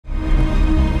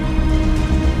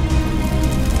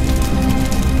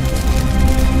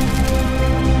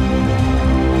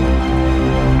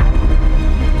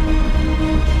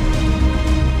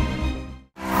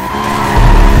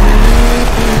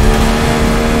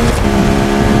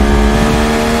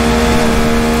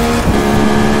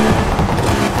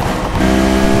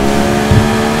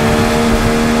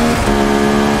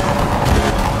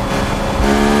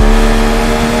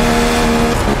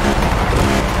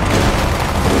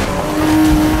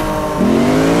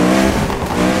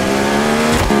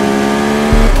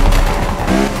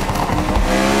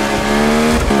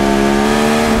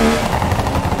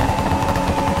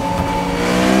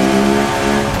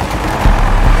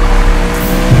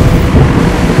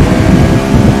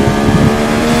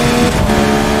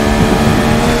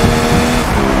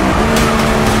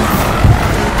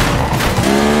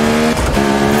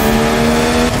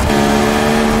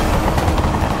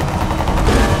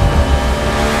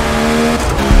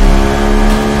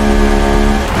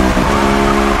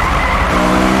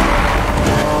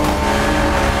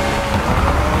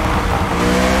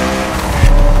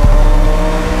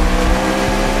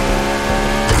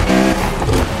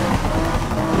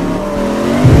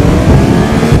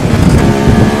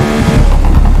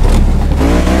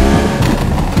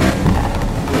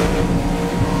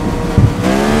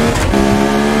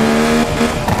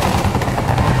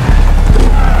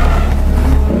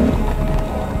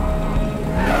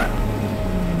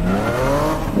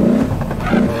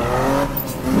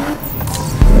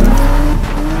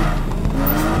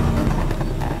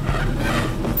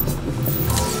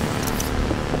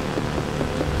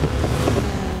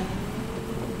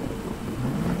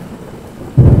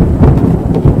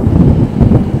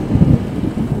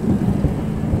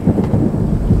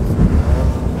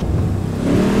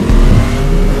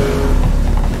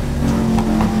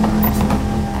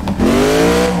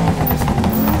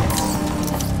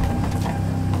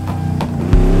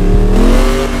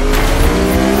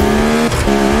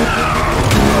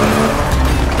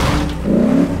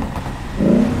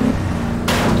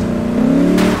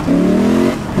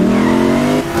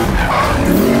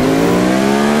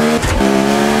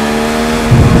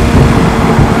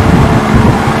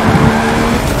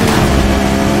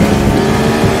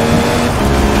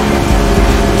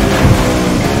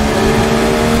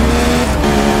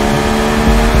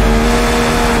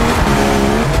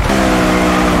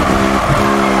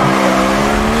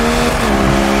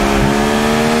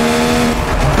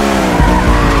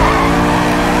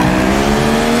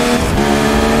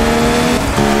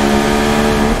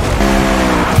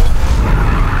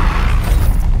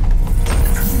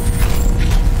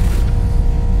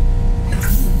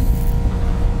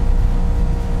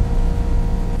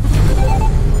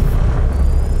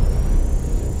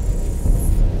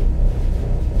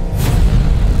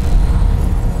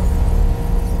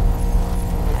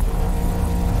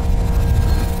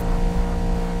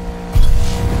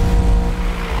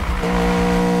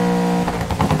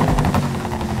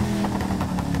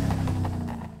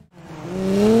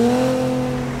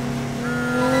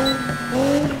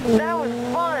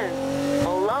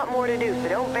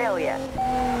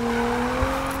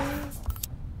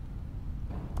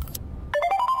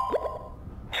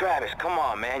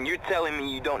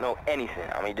anything.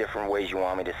 How many different ways you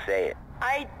want me to say it?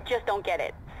 I just don't get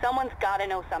it. Someone's gotta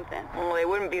know something. Well, they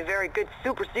wouldn't be very good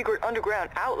super secret underground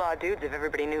outlaw dudes if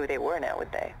everybody knew who they were now,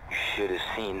 would they? You should have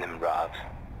seen them, Robs.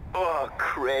 Oh,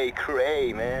 cray,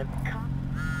 man.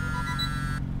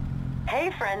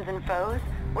 Hey, friends and foes.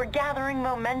 We're gathering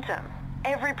momentum.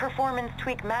 Every performance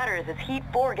tweak matters as Heat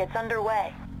 4 gets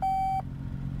underway.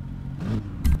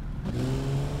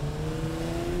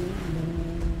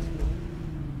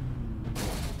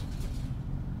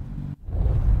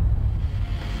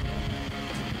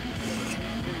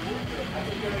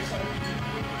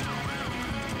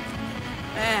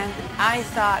 Man, I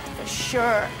thought for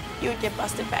sure you'd get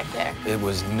busted back there. It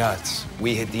was nuts.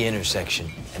 We hit the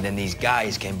intersection, and then these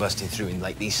guys came busting through, and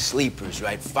like these sleepers,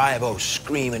 right? 5-0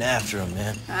 screaming after them,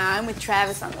 man. I'm with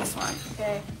Travis on this one,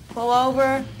 okay? Pull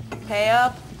over, pay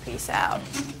up, peace out.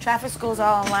 Traffic school's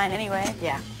all online anyway.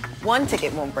 Yeah, one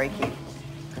ticket won't break you.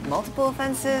 Multiple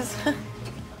offenses,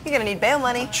 you're gonna need bail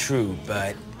money. True,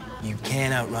 but you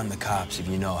can't outrun the cops if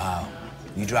you know how.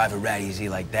 You drive a ratty Z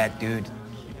like that, dude,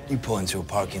 you pull into a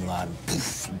parking lot and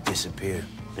poof, you disappear.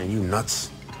 Man, you nuts.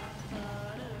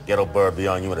 Ghetto bird be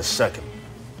on you in a second.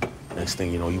 Next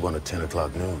thing you know, you on the 10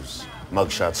 o'clock news.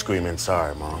 Mugshot screaming,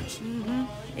 sorry, moms. Mm-hmm.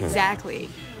 Exactly.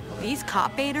 These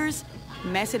cop baiters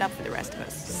mess it up for the rest of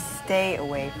us. Stay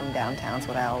away from downtown is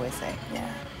what I always say. Yeah.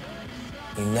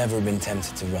 You've never been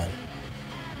tempted to run,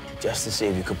 just to see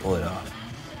if you could pull it off.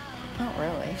 Not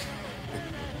really.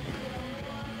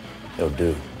 Yo,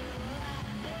 dude.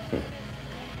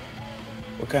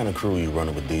 What kind of crew you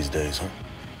running with these days, huh?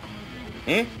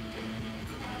 You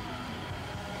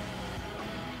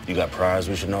got prize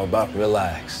we should know about?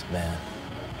 Relax, man.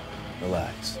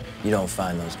 Relax. You don't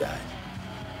find those guys.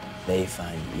 They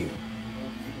find you.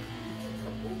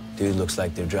 Dude looks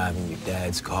like they're driving your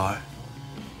dad's car.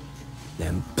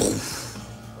 Then, poof.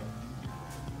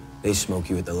 They smoke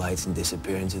you at the lights and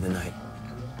disappear into the night.